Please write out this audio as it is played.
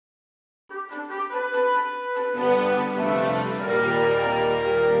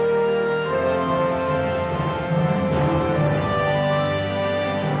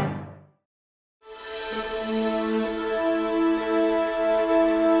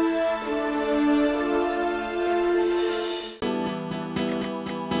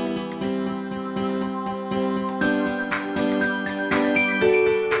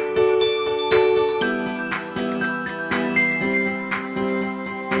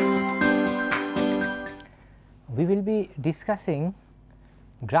we will be discussing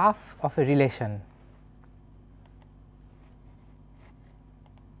graph of a relation.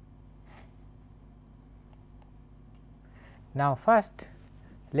 Now, first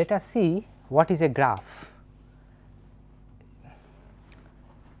let us see what is a graph.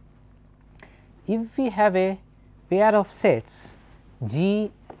 If we have a pair of sets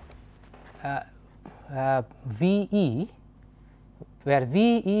G V E, where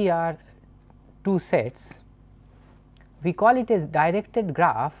V E are two sets, we call it a directed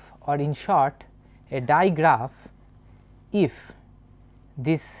graph, or in short a digraph, if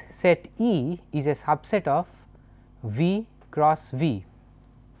this set E is a subset of V cross V.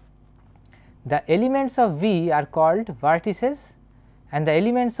 The elements of V are called vertices and the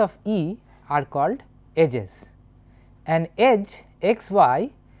elements of E are called edges. An edge x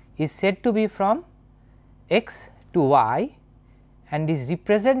y is said to be from x to y and is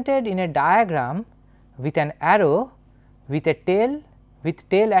represented in a diagram with an arrow with a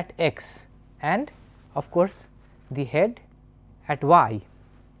tail at x and of course, the head at y.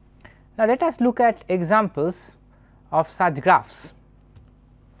 Now, let us look at examples of such graphs.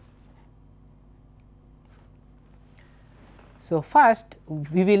 So, first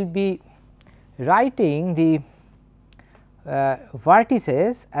we will be writing the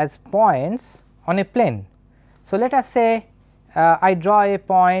vertices as points on a plane. So, let us say I draw a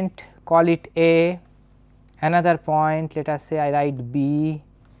point, call it A, another point let us say I write B,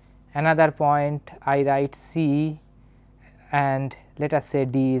 another point I write C, and let us say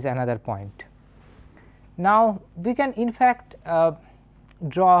D is another point. Now, we can in fact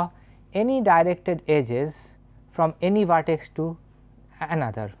draw any directed edges from any vertex to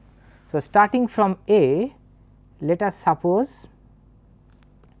another. So, starting from A, let us suppose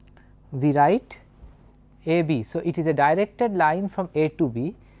we write A B. So, it is a directed line from A to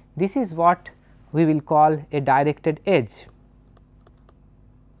B. This is what we will call a directed edge.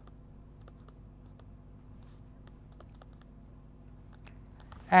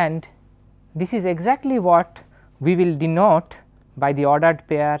 And this is exactly what we will denote by the ordered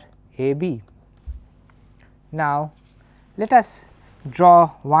pair A B. Now, let us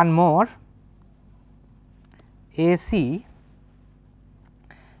draw one more A C,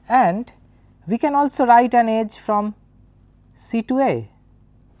 and we can also write an edge from C to A,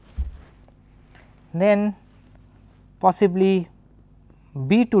 then possibly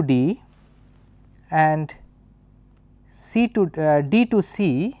B to D and C to D to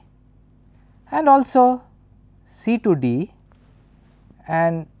C, and also C to D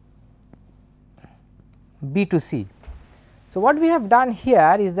and B to C. So, what we have done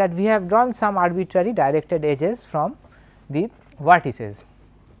here is that we have drawn some arbitrary directed edges from the vertices.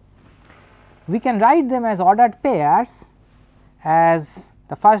 We can write them as ordered pairs, as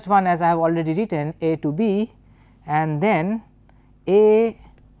the first one as I have already written A to B, and then A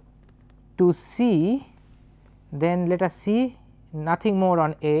to C, then let us see nothing more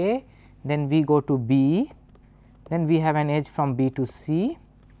on A, then we go to B, then we have an edge from B to C,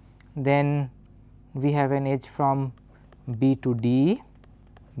 then we have an edge from B to D,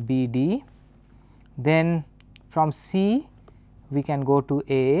 B D, then from C we can go to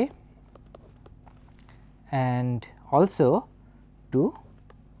A and also to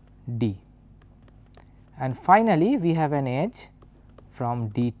D, and finally, we have an edge from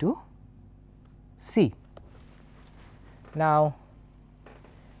D to C. Now,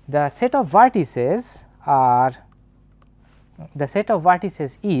 the set of vertices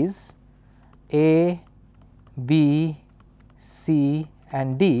is A, B, C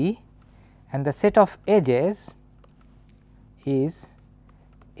and D, and the set of edges is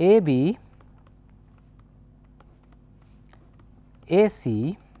A B, A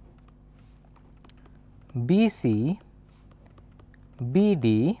C, B C, B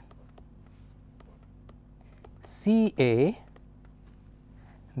D, C A,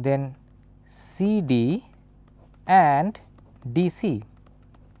 then C D and D C.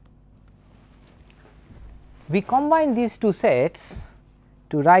 We combine these two sets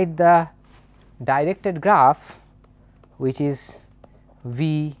to write the directed graph, which is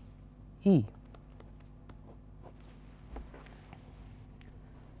V E.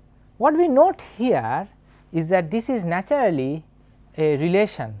 What we note here is that this is naturally a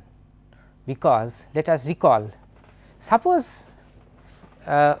relation, because let us recall, suppose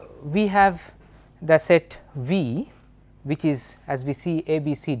we have the set V, which is as we see A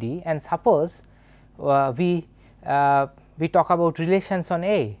B C D, and suppose we talk about relations on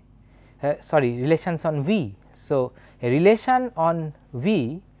relations on V. So, a relation on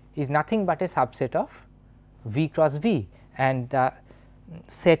V is nothing but a subset of V cross V, and the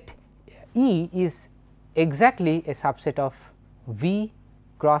set E is exactly a subset of V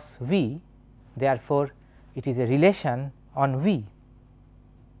cross V, therefore, it is a relation on V.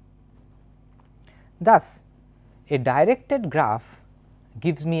 Thus, a directed graph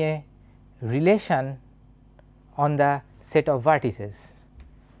gives me a relation on the set of vertices.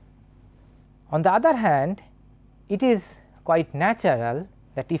 On the other hand, it is quite natural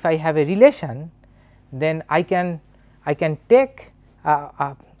that if I have a relation, then I can take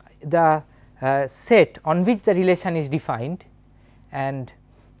the set on which the relation is defined, and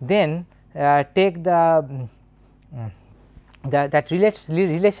then take that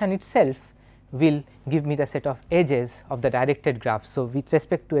relation itself will give me the set of edges of the directed graph. So, with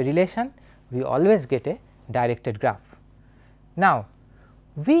respect to a relation, we always get a directed graph. Now,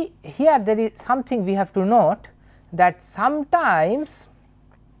 here there is something we have to note, that sometimes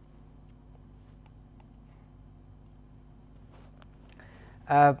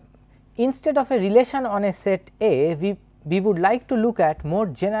instead of a relation on a set A, we would like to look at a more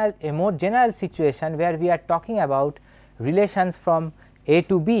general situation where we are talking about relations from A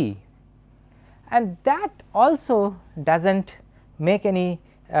to B, and that also does not make any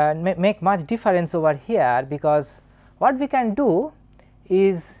make much difference over here, because what we can do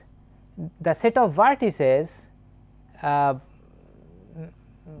is the set of vertices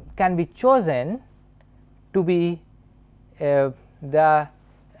can be chosen to be the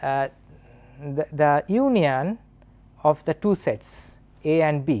union of the two sets A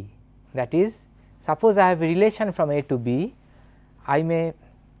and B. That is, suppose I have a relation from A to B, I may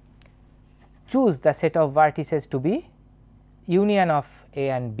choose the set of vertices to be union of A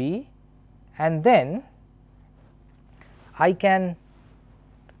and B, and then I can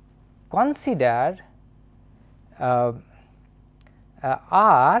consider R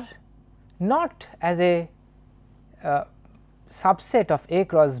not as a subset of A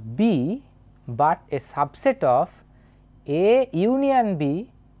cross B, but a subset of A union B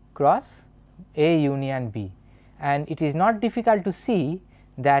cross A union B, and it is not difficult to see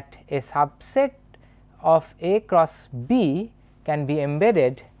that a subset of A cross B can be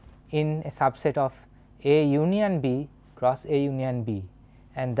embedded in a subset of A union B cross A union B,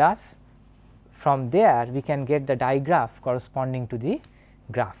 and thus from there we can get the digraph corresponding to the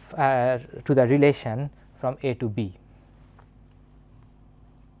graph to the relation from A to B.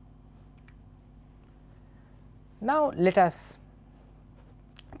 Now, let us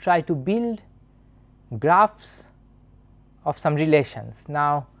try to build graphs of some relations.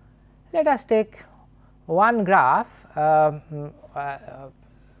 Now, let us take one graph let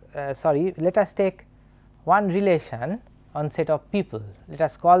us take one relation on set of people. Let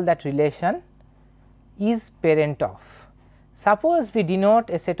us call that relation is parent of. Suppose we denote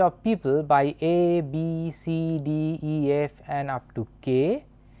a set of people by A, B, C, D, E, F and up to K,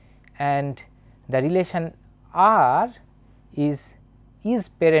 and the relation R is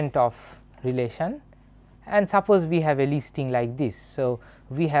parent of relation, and suppose we have a listing like this. So,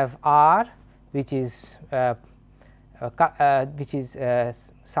 we have R which is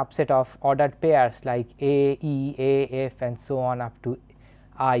subset of ordered pairs like A, E, A, F and so on up to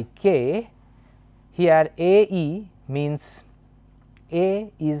I k. Here A, E means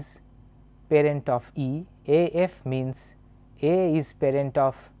A is parent of E, A, F means A is parent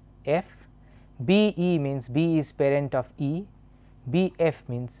of F, B, E means B is parent of E, B, F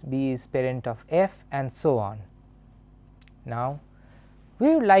means B is parent of F and so on. Now,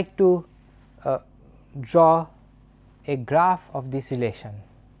 we would like to draw a graph of this relation.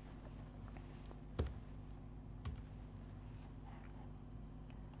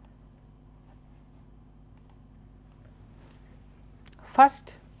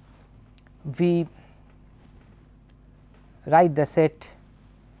 First, we write the set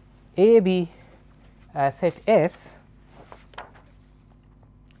A B set S.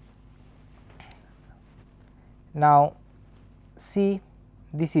 Now, see,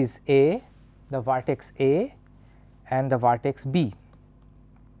 this is A, the vertex A and the vertex B,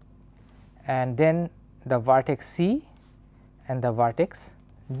 and then the vertex C and the vertex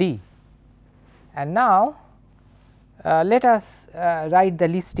D. And now, let us write the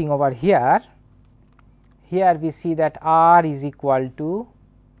listing over here. Here we see that R is equal to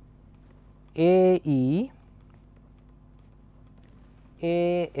A E,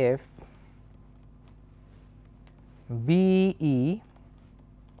 A F, B E,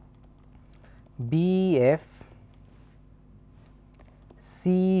 B F,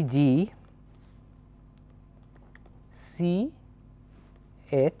 C G, C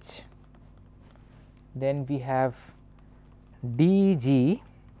H, then we have D G,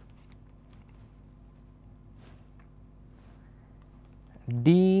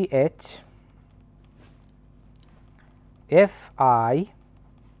 D H, f I,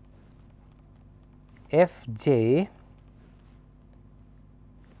 f j,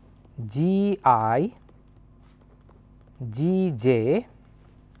 g I, g j,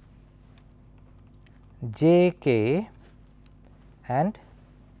 j k and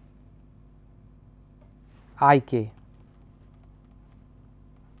I k.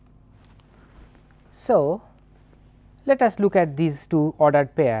 So, let us look at these two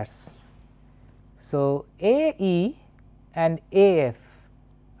ordered pairs. So, A e and A f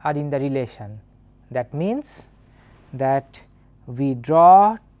are in the relation. That means that we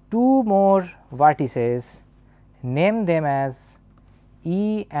draw two more vertices, name them as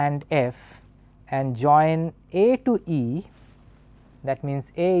E and F and join A to E. That means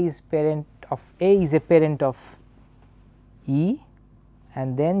A is a parent of E,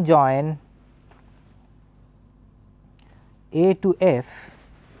 and then join A to F,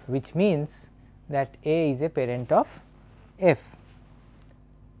 which means that A is a parent of F.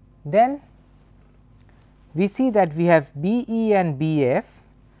 Then we see that we have B e and B f,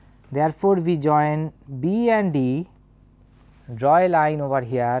 therefore, we join B and E, draw a line over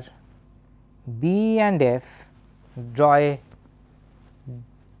here, B and F, draw a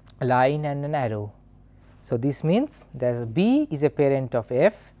line and an arrow. So, this means that B is a parent of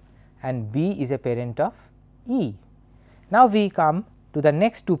F and B is a parent of E. Now, we come to the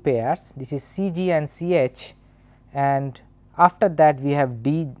next two pairs, this is C g and C h, and after that we have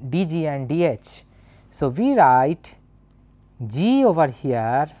D g and D h. So, we write G over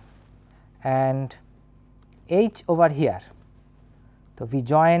here and H over here. So, we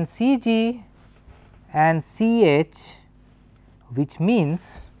join C g and C h, which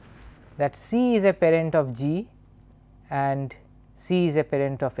means that C is a parent of G and C is a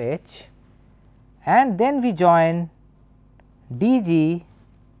parent of H, and then we join D g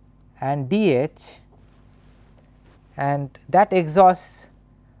and D h, and that exhausts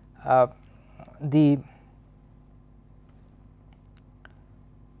the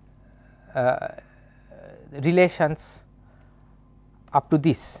relations up to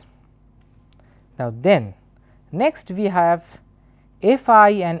this. Now, then next we have f I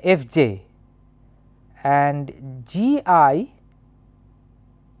and f j and g I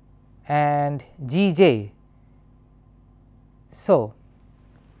and g j. So,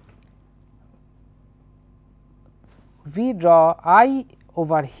 we draw I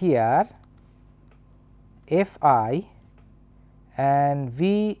over here f I and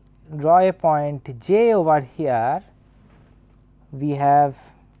we draw a point j over here, we have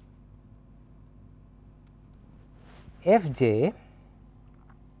f j,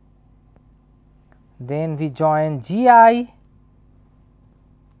 then we join g I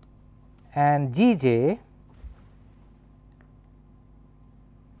and g j,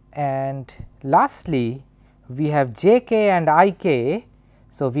 and lastly we have j k and I k.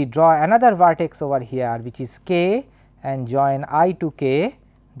 So, we draw another vertex over here which is k and join I to k,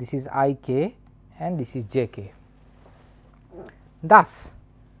 this is I k and this is j k. Thus,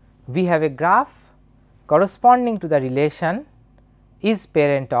 we have a graph corresponding to the relation is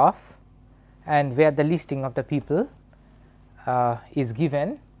parent of, and where the listing of the people is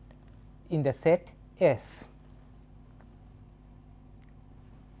given in the set S.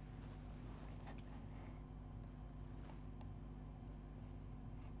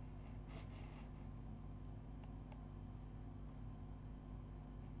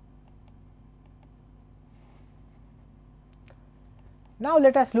 Now,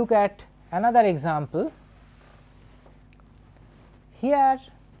 let us look at another example. Here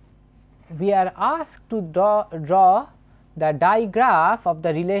we are asked to draw the digraph of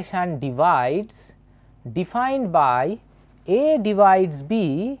the relation divides defined by A divides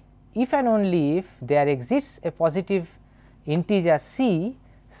B if and only if there exists a positive integer C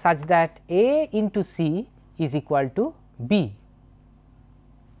such that A into C is equal to B,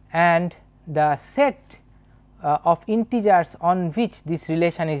 and the set of integers on which this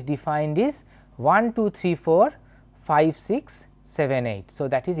relation is defined is 1, 2, 3, 4, 5, 6, 7, 8. So,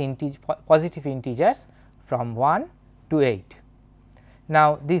 that is positive integers from 1 to 8.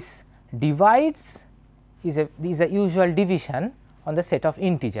 Now, this divides is a usual division on the set of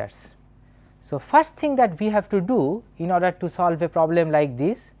integers. So, first thing that we have to do in order to solve a problem like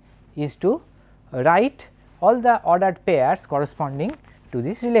this is to write all the ordered pairs corresponding to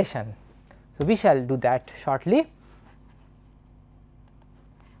this relation. So, we shall do that shortly.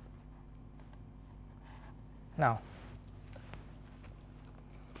 Now,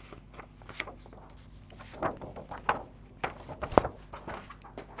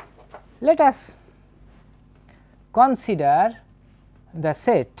 let us consider the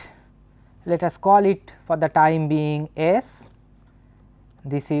set let us call it for the time being S.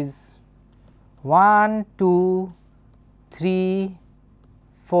 This is 1, 2, 3,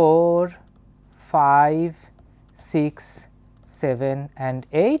 4, 5, 6, 7 and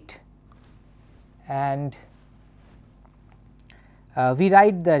 8, and we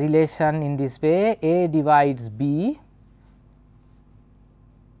write the relation in this way: A divides B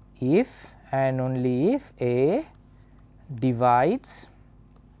if and only if A divides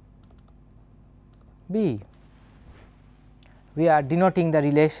B. We are denoting the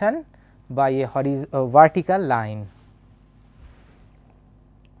relation by a vertical line.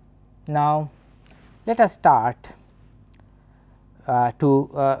 Now, let us start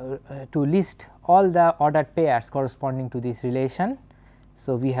to list all the ordered pairs corresponding to this relation.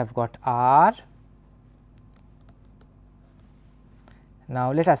 So, we have got R.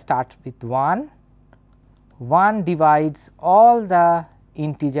 Now, let us start with 1. 1 divides all the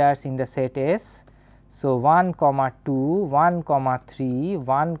integers in the set S. So, 1 comma 2, 1 comma 3,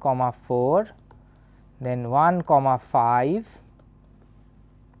 1 comma 4, then 1 comma 5,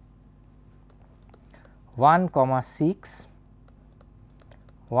 1 comma 6,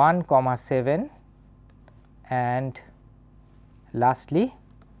 1 comma 7 and lastly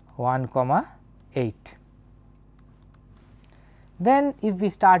 1 comma 8. Then if we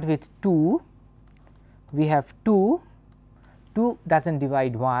start with 2, we have 2 does not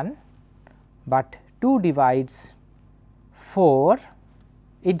divide 1, but 2 divides 4,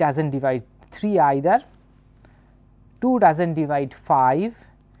 it does not divide 3 either, 2 does not divide 5,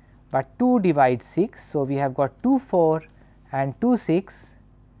 but 2 divides 6. So, we have got 2 4 and 2 6,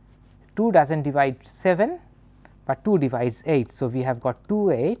 2 does not divide 7, but 2 divides 8. So, we have got 2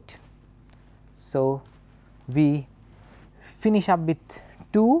 8. So, we finish up with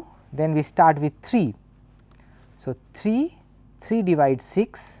 2, then we start with 3. So, 3 divides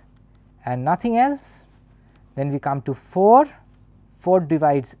 6 and nothing else, then we come to 4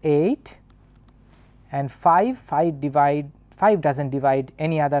 divides 8 and 5 does not divide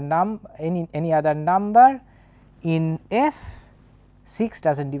any other number in S, 6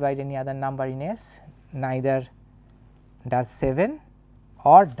 does not divide any other number in S, neither does 7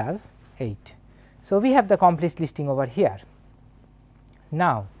 or does 8. So, we have the complete listing over here.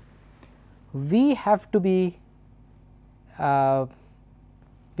 Now, we have to be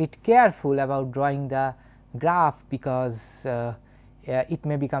bit careful about drawing the graph, because it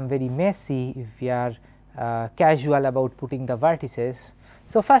may become very messy if we are casual about putting the vertices.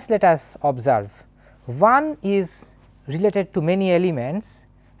 So, first let us observe 1 is related to many elements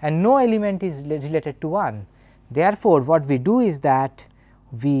and no element is related to 1. Therefore, what we do is that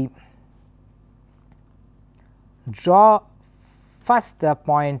we draw first the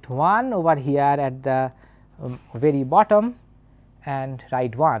point 1 over here at the very bottom and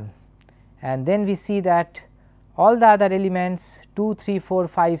write 1, and then we see that all the other elements 2, 3, 4,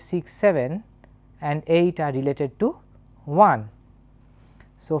 5, 6, 7 and 8 are related to 1.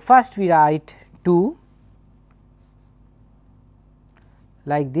 So, first we write 2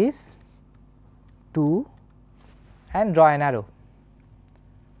 like this, 2 and draw an arrow.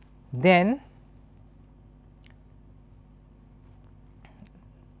 Then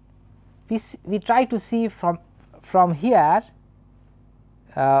we try to see from here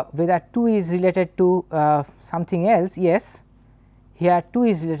whether 2 is related to something else. Yes, here 2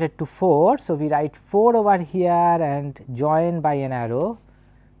 is related to 4. So, we write 4 over here and join by an arrow.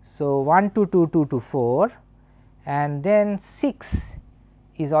 So, 1 to 2, 2 to 4, and then 6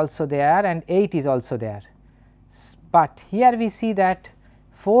 is also there and 8 is also there, but here we see that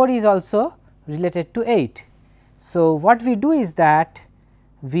 4 is also related to 8. So, what we do is that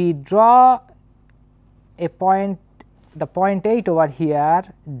we draw a point, the point 8 over here,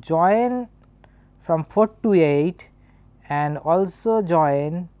 join from 4 to 8 and also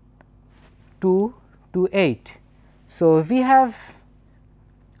join 2 to 8. So, we have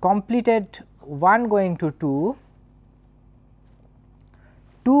completed 1 going to 2,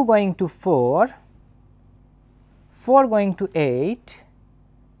 2 going to 4, 4 going to 8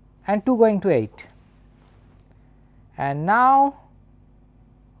 and 2 going to 8. And now,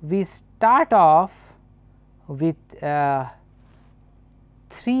 we start off with 3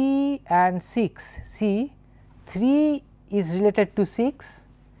 and 6. See, 3 is related to 6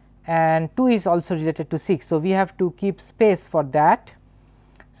 and 2 is also related to 6. So, we have to keep space for that.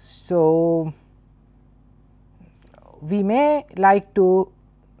 So, we may like to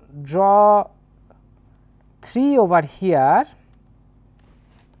draw 3 over here,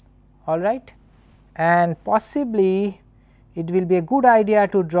 all right, and possibly it will be a good idea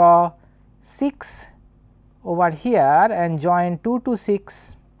to draw 6 over here and join 2 to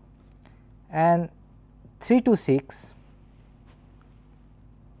 6 and 3 to 6.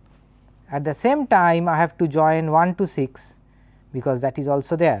 At the same time I have to join 1 to 6 because that is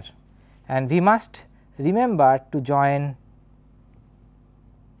also there, and we must remember to join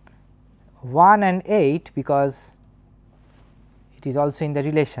 1 and 8 because it is also in the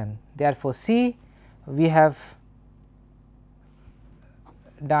relation. Therefore, see, we have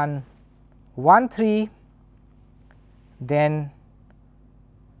done 1 3, then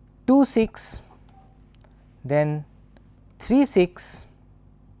 2 6, then 3 6,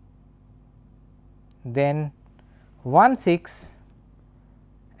 then 1 6,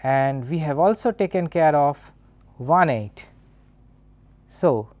 and we have also taken care of 1 8.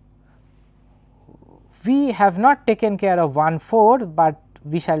 So, we have not taken care of 1 4, but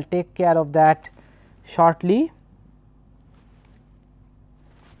we shall take care of that shortly.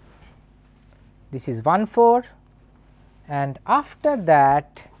 This is 1 4, and after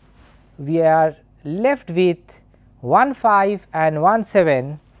that we are left with 1 5 and 1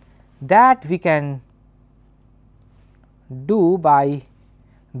 7, that we can do by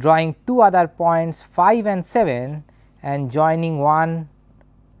drawing two other points 5 and 7 and joining 1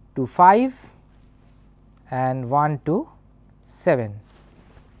 to 5 and 1 to 7.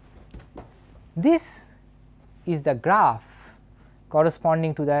 This is the graph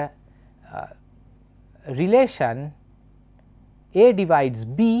corresponding to the relation A divides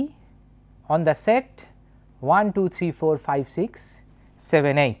B on the set 1 2 3 4 5 6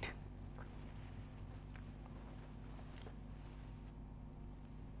 7 8.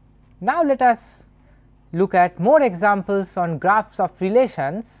 Now, let us look at more examples on graphs of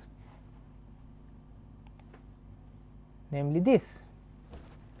relations, namely this.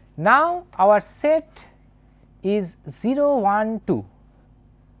 Now, our set is 0 1 2,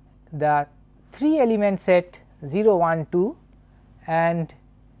 the 3 element set 0 1 2, and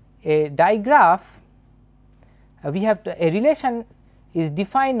a digraph we have to, a relation is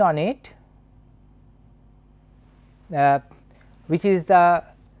defined on it, which is the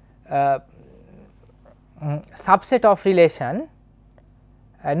subset of relation,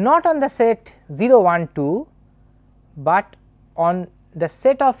 not on the set 0 1 2, but on the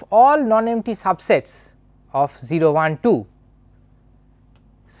set of all non-empty subsets of 0 1 2.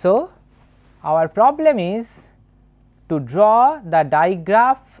 So, our problem is to draw the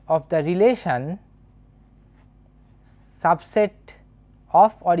digraph of the relation subset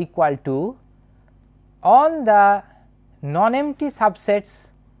of or equal to on the non-empty subsets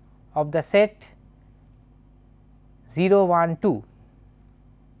of the set 0 1 2.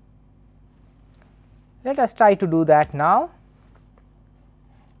 Let us try to do that now.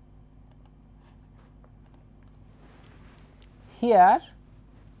 Here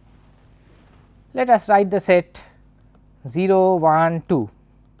let us write the set 0 1 2.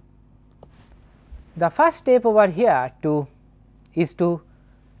 The first step over here is to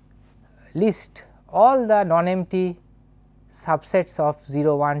list all the non-empty subsets of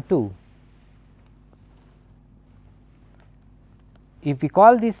 0 1 2. If we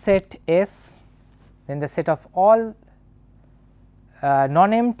call this set S, then the set of all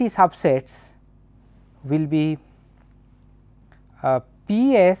non-empty subsets will be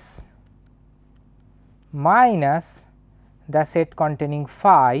P S minus the set containing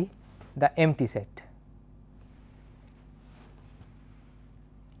phi, the empty set.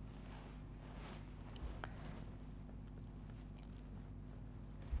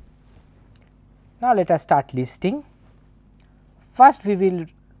 Now, let us start listing. First, we will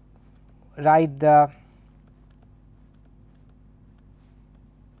write the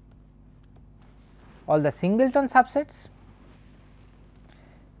all the singleton subsets,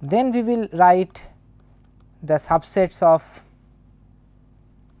 then we will write the subsets of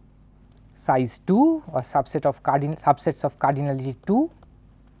size 2 or subsets of cardinality 2,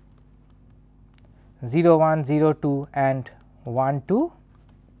 0 1 0 2 and 1 2,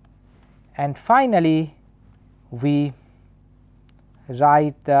 and finally we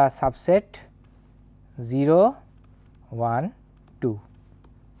write the subset 0 1 2.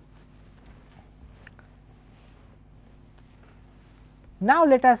 Now,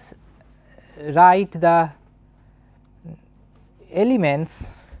 let us write the elements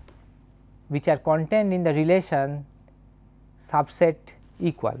which are contained in the relation subset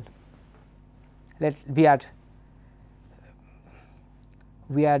equal. We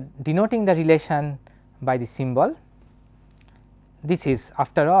are denoting the relation by the symbol. This is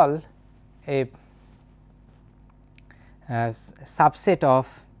after all a subset of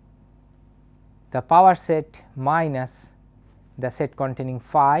the power set minus the set containing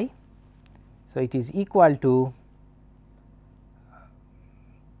phi. So, it is equal to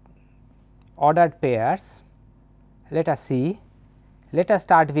ordered pairs. Let us see, let us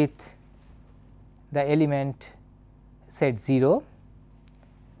start with the element set 0.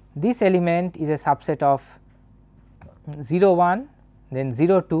 This element is a subset of 0 1, then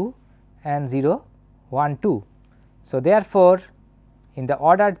 0 2 and 0 1 2. So, therefore, in the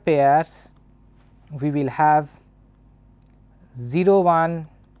ordered pairs we will have 0 1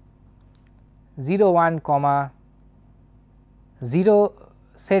 0 1 comma 0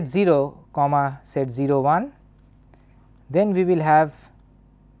 set 0 comma set 0 1, then we will have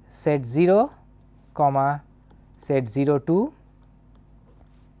set 0 comma set 0 2,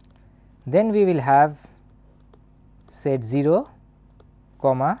 then we will have set 0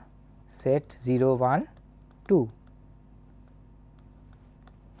 comma set 0 1 2.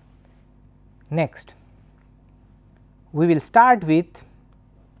 Next, we will start with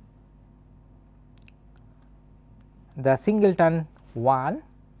the singleton 1,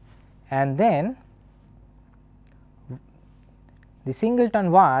 and then the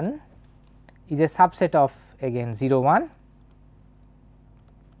singleton 1 is a subset of again 0 1.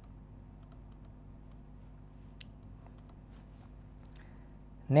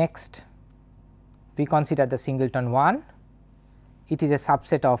 Next, we consider the singleton 1, it is a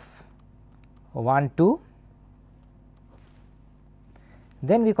subset of 1 2.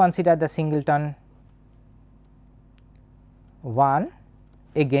 Then we consider the singleton 1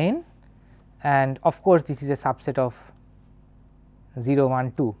 again, and of course, this is a subset of 0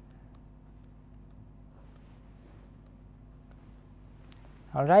 1 2.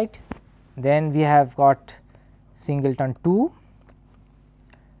 All right. Then we have got singleton 2.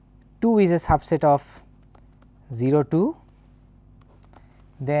 2 is a subset of 0 2,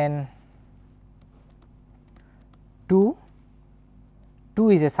 then 2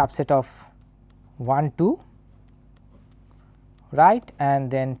 is a subset of 1 2, right,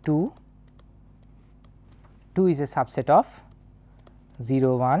 and then 2 is a subset of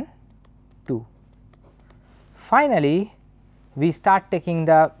 0 1 2. Finally, we start taking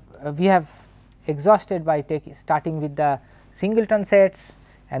the we have exhausted by starting with the singleton sets,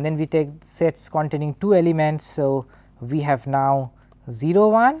 and then we take sets containing 2 elements. So, we have now 0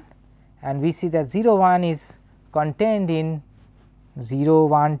 1, and we see that 0 1 is contained in 0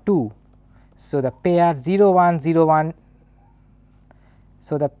 1 2. So, the pair 0 1 0 1,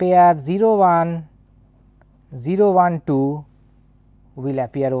 so the pair 0 1 0 1 2 will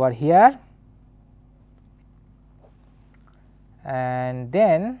appear over here, and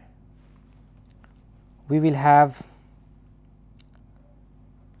then we will have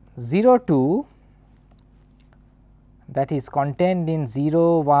 0 2 that is contained in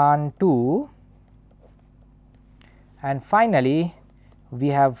 0 1 2, and finally, we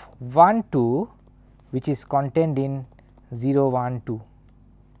have 1 2 which is contained in 0 1 2,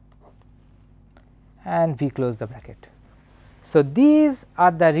 and we close the bracket. So, these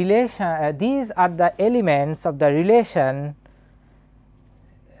are the relation these are the elements of the relation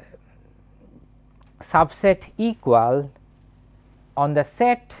subset equal on the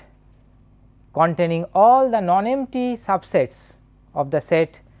set containing all the non-empty subsets of the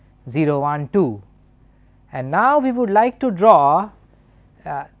set 0 1 2. And now, we would like to draw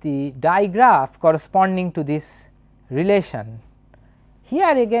the digraph corresponding to this relation.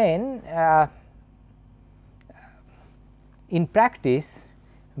 Here again in practice,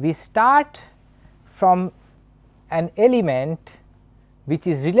 we start from an element which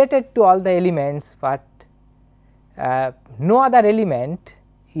is related to all the elements, but no other element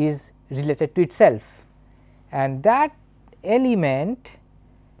is related to itself, and that element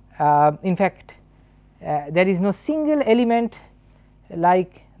in fact there is no single element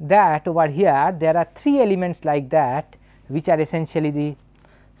like that over here. There are 3 elements like that which are essentially the.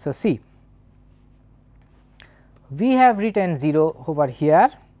 So, see, we have written 0 over here,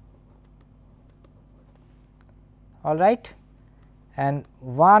 all right, and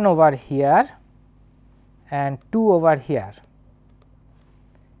 1 over here and 2 over here.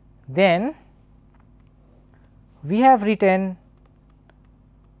 Then we have written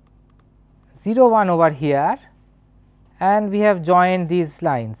 0 1 over here, and we have joined these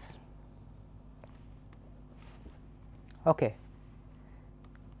lines. Okay.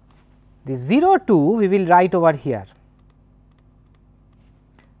 The 0 2 we will write over here.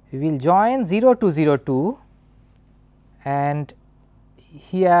 We will join 0 to 0 2 and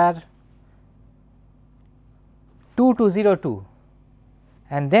here 2 to 0 2,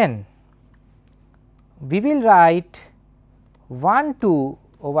 and then we will write 1 2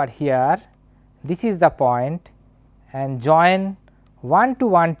 over here, this is the point, and join 1 to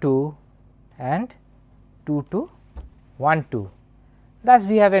 1 2 and 2 to 1 2. Thus,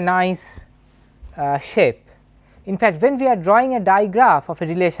 we have a nice shape. In fact, when we are drawing a digraph of a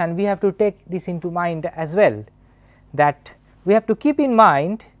relation, we have to take this into mind as well, that we have to keep in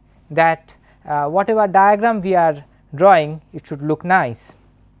mind that whatever diagram we are drawing, it should look nice.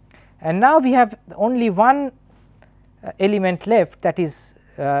 And now we have only one element left, that is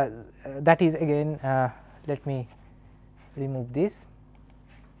again, let me remove this.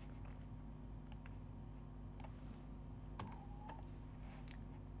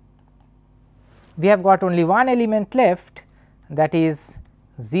 We have got only one element left, that is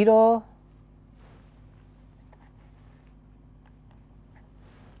 0,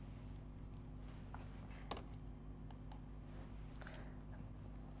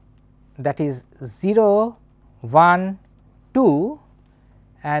 that is 0, 1, 2,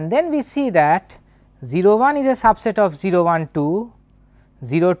 and then we see that 0 1 is a subset of 0 1 2,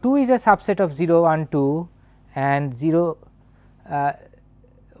 0 2 is a subset of 0 1 2, and 0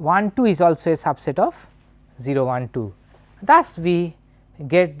 1 2 is also a subset of 0 1 2. Thus, we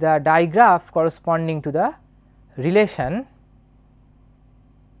get the digraph corresponding to the relation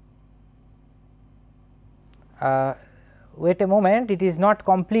wait a moment, it is not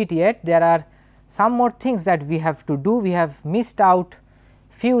complete yet, there are some more things that we have to do. We have missed out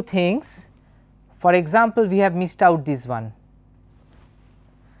few things. For example, we have missed out this one.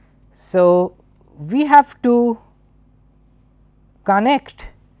 So, we have to connect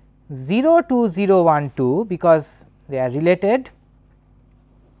 0 to 0 1 2 because they are related.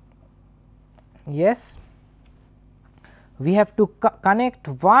 Yes, we have to connect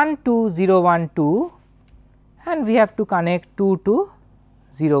 1 to 0 1 2 and we have to connect 2 to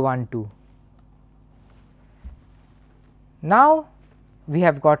 0 1 2. Now, we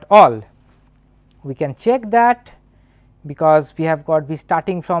have got all. We can check that because we have got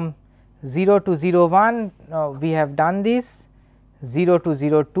starting from 0 to 0 1, we have done this, 0 to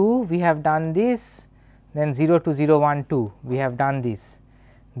 0 2 we have done this, then 0 to 0 1 2 we have done this,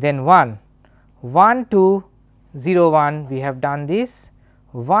 then 1 to 0 1 we have done this,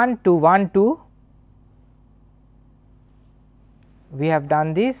 1 to 1 2 we have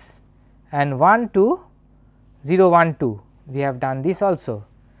done this, and 1 to 0 1 2 we have done this also.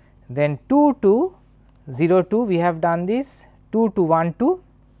 Then 2 to 0 2 we have done this, 2 to 1 2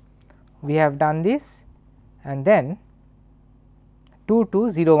 we have done this, and then 2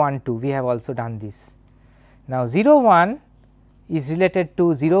 to 0 1 2 we have also done this. Now, 0 1 is related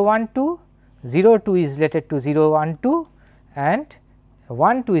to 0 1 2, 0 2 is related to 0 1 2, and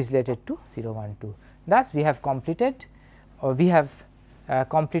 1 2 is related to 0 1 2. Thus, we have completed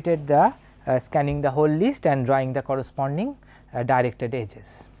completed the scanning the whole list and drawing the corresponding directed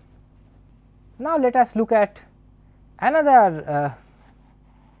edges. Now, let us look at another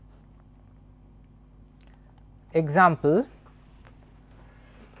example.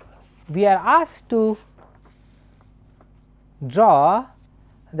 We are asked to draw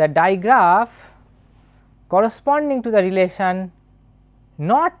the digraph corresponding to the relation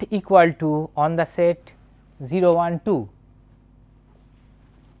not equal to on the set 0 1 2.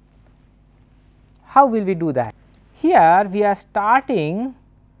 How will we do that? Here we are starting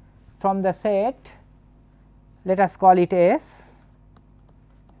from the set, let us call it S,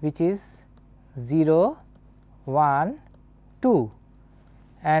 which is 0 1 2,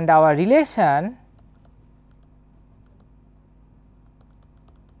 and our relation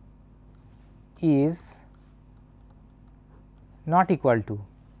is not equal to.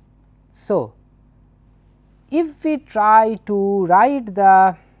 So, if we try to write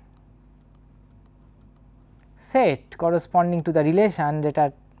the set corresponding to the relation, let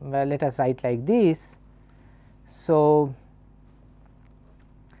us write like this. So,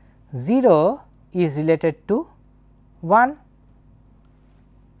 0 is related to 1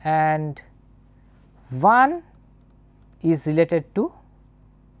 and 1 is related to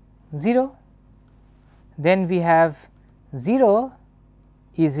 0. Then we have 0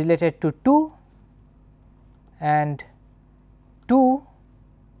 is related to 2 and 2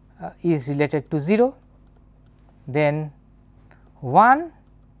 is related to 0. Then 1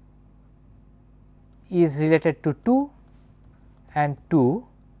 is related to 2 and 2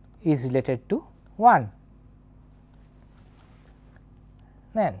 is related to 1.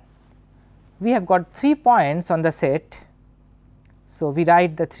 Then we have got 3 points on the set. So, we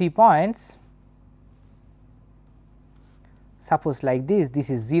write the 3 points, suppose like this, this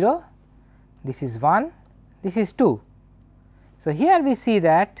is 0, this is 1, this is 2. So, here we see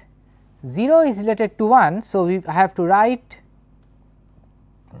that 0 is related to 1. So, we have to write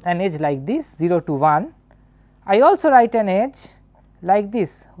an edge like this 0 to 1. I also write an edge like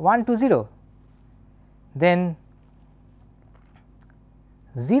this 1 to 0. Then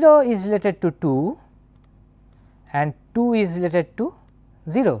 0 is related to 2 and 2 is related to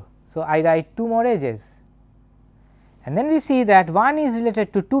 0. So, I write 2 more edges, and then we see that 1 is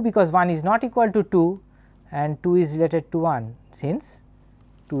related to 2 because 1 is not equal to 2 and 2 is related to 1 since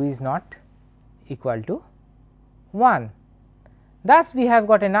 2 is not equal to 1. Thus, we have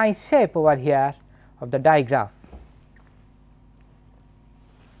got a nice shape over here of the digraph.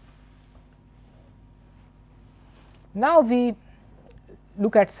 Now, we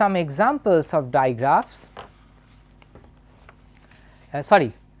look at some examples of digraphs.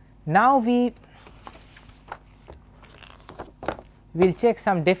 Now we will check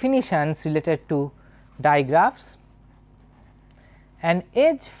some definitions related to digraphs. An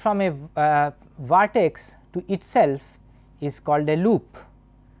edge from a vertex to itself is called a loop.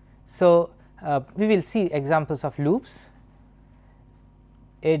 So, we will see examples of loops.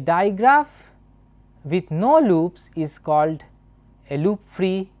 A digraph with no loops is called a loop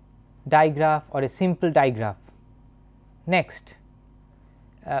free digraph or a simple digraph. Next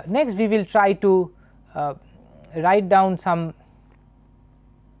we will try to write down some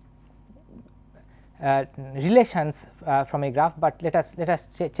relations from a graph, but let us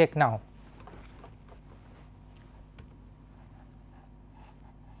check now.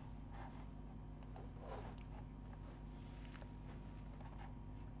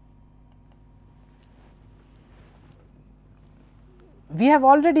 We have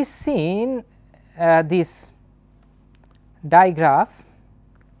already seen this digraph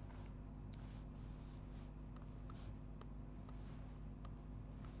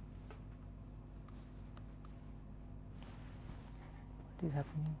what is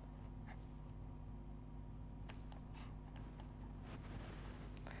happening.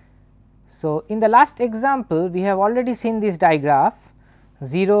 So, in the last example we have already seen this digraph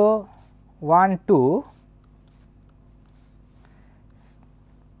 0 1 2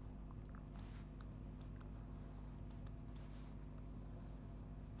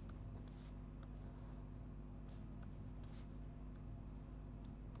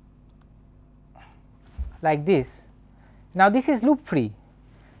 like this. Now, this is loop free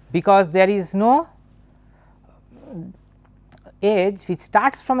because there is no edge which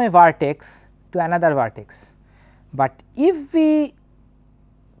starts from a vertex to another vertex, but if we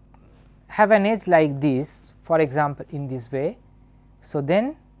have an edge like this, for example, in this way, so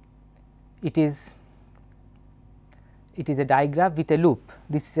then it is a digraph with a loop.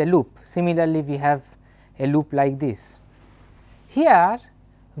 This is a loop. Similarly, we have a loop like this. Here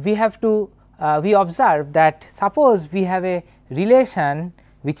we have to we observe that suppose we have a relation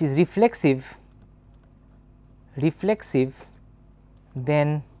which is reflexive,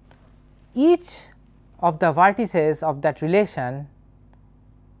 then each of the vertices of that relation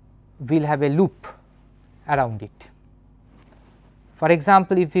will have a loop around it. For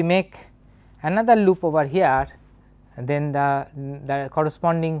example, if we make another loop over here, then the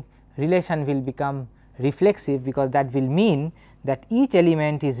corresponding relation will become reflexive, because that will mean that each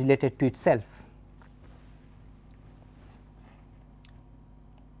element is related to itself.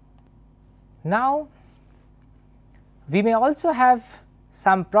 Now, we may also have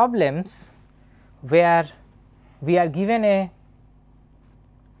some problems where we are given a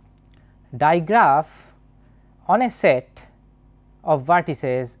digraph on a set of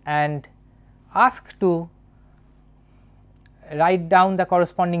vertices and asked to write down the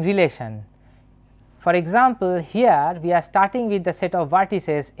corresponding relation. For example, here we are starting with the set of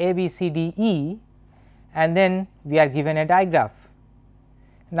vertices a, b, c, d, e, and then we are given a digraph.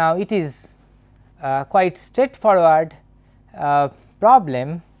 Now, it is quite straightforward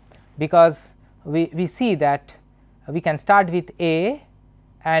problem, because we see that we can start with A,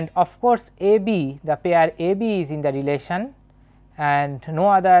 and of course, A B, the pair A B is in the relation and no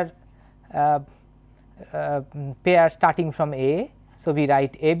other pair starting from A. So, we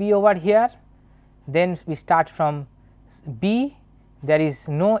write A B over here, then we start from B, there is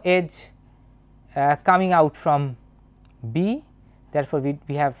no edge coming out from B, therefore, we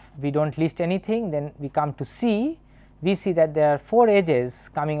do not list anything. Then we come to C, we see that there are 4 edges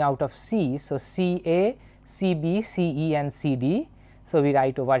coming out of C. So, C A, C B, C E and C D. So, we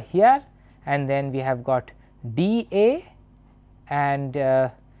write over here, and then we have got D A and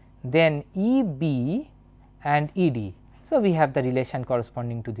then E B and E D. So, we have the relation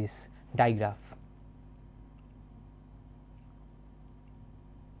corresponding to this digraph.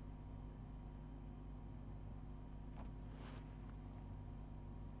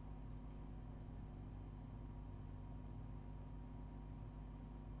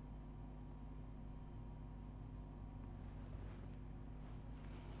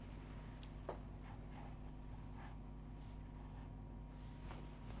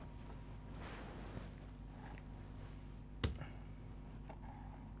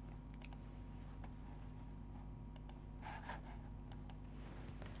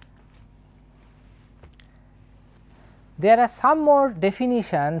 There are some more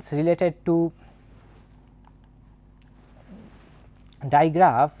definitions related to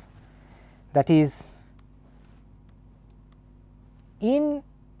digraph, that is in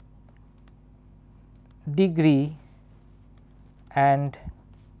degree and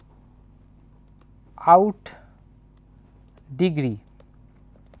out degree.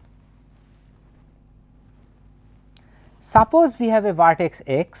 Suppose we have a vertex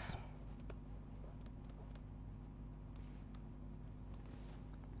x,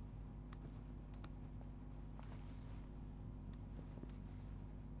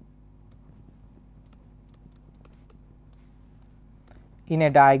 in a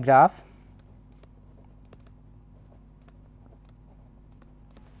digraph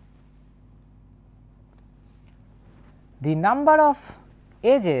the number of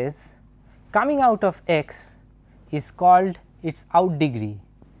edges coming out of x is called its out degree,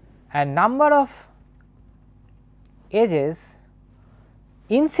 and number of edges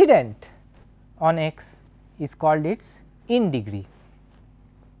incident on x is called its in degree.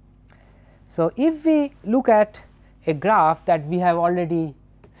 So, if we look at a graph that we have already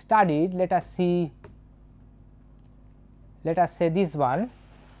studied, let us say this one.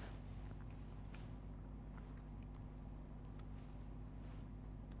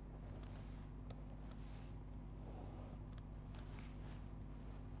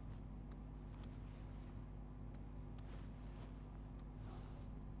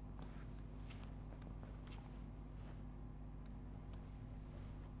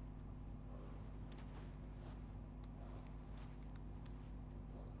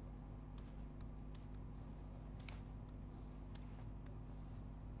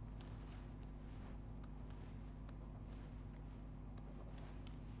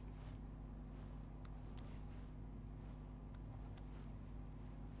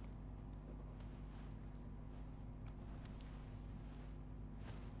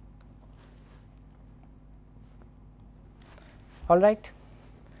 All right.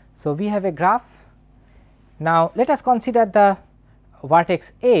 So, we have a graph. Now, let us consider the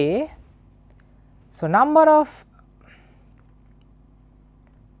vertex A. So, number of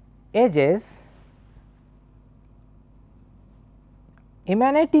edges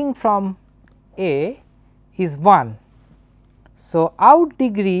emanating from A is 1. So, out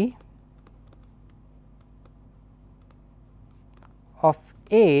degree of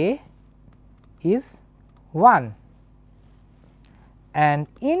A is 1 and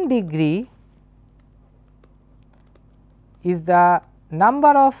in degree is the number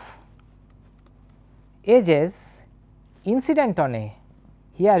of edges incident on A.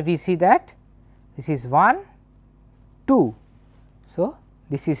 Here we see that this is 1, 2. So,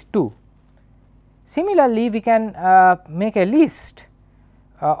 this is 2. Similarly, we can make a list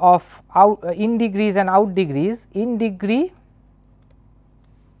of in degrees and out degrees. In degree,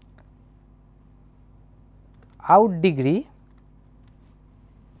 out degree,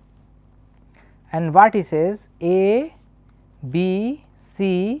 and vertices A, B,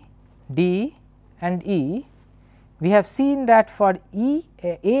 C, D and E. We have seen that for A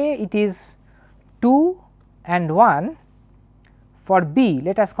it is 2 and 1. For B,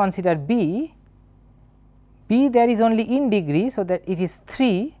 let us consider B. B there is only in degree, so that it is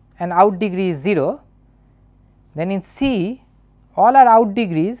 3 and out degree is 0. Then in C all are out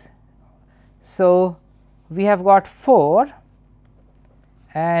degrees. So, we have got 4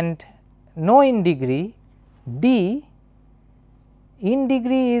 and no in degree. D in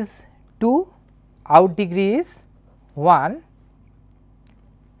degree is 2, out degree is 1,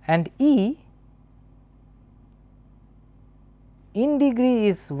 and E in degree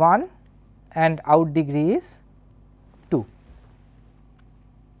is 1 and out degree is 2.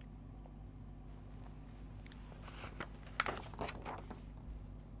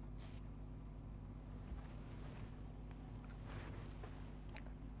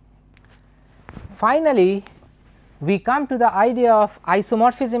 Finally, we come to the idea of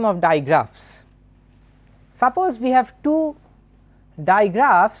isomorphism of digraphs. Suppose we have two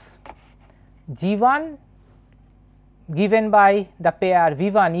digraphs G1 given by the pair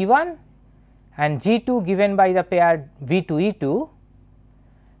V1 E1 and G2 given by the pair V2 E2.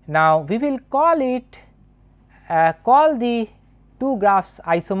 Now, we will call the two graphs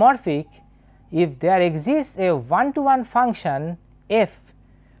isomorphic if there exists a one-to-one function f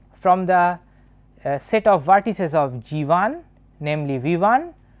from the set of vertices of G1, namely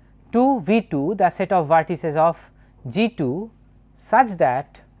V1, to V2, the set of vertices of G2, such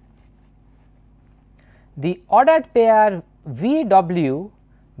that the ordered pair VW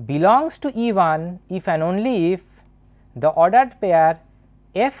belongs to E1 if and only if the ordered pair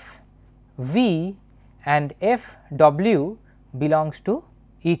F V and f w belongs to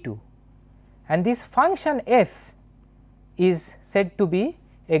E2, and this function f is said to be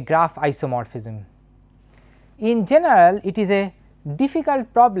a graph isomorphism. In general, it is a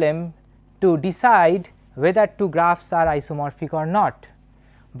difficult problem to decide whether two graphs are isomorphic or not,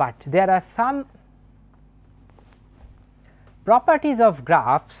 but there are some properties of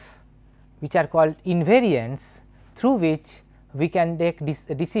graphs which are called invariants, through which we can take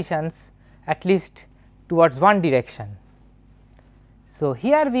decisions at least towards one direction. So,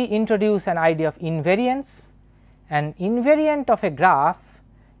 here we introduce an idea of invariance. An invariant of a graph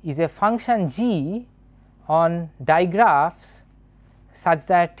is a function g on digraphs such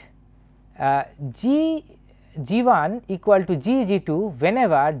that g1 equal to g2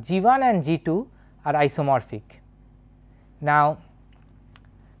 whenever g1 and g2 are isomorphic. Now,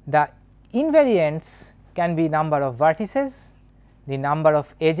 the invariants can be number of vertices, the number of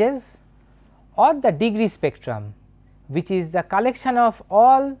edges, or the degree spectrum, which is the collection of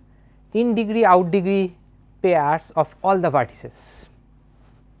all in degree out degree pairs of all the vertices.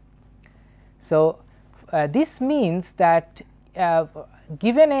 So, this means that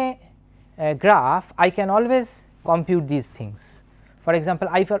given a graph, I can always compute these things. For example,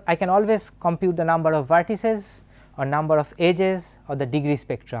 I can always compute the number of vertices or number of edges or the degree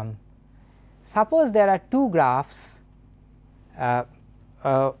spectrum. Suppose there are two graphs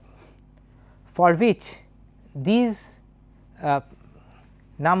for which these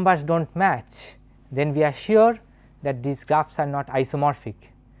numbers do not match, then we are sure that these graphs are not isomorphic,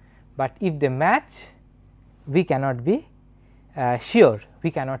 but if they match, we cannot be sure,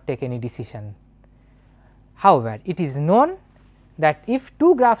 we cannot take any decision. However, it is known that if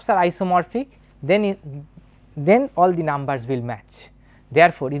two graphs are isomorphic, then all the numbers will match.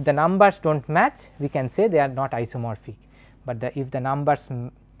 Therefore, if the numbers do not match, we can say they are not isomorphic, but if the numbers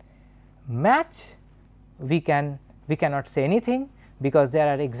match, we cannot say anything, because there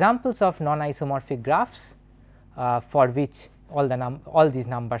are examples of non isomorphic graphs for which all these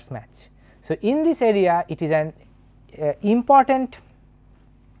numbers match. So, in this area it is an important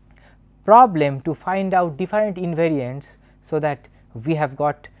problem to find out different invariants, so that we have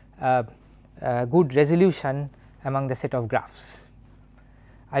got good resolution among the set of graphs.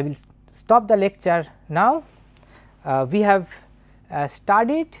 I will stop the lecture now. We have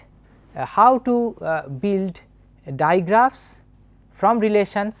studied how to build digraphs from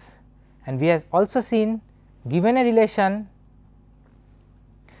relations, and we have also seen, given a relation,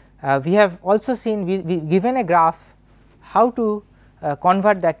 we have also seen given a graph how to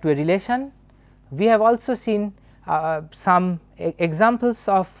convert that to a relation. We have also seen some examples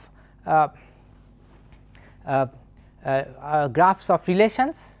of graphs of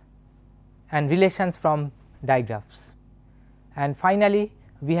relations and relations from digraphs, and finally,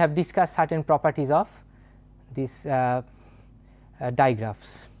 we have discussed certain properties of these digraphs.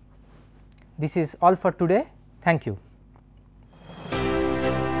 This is all for today. Thank you.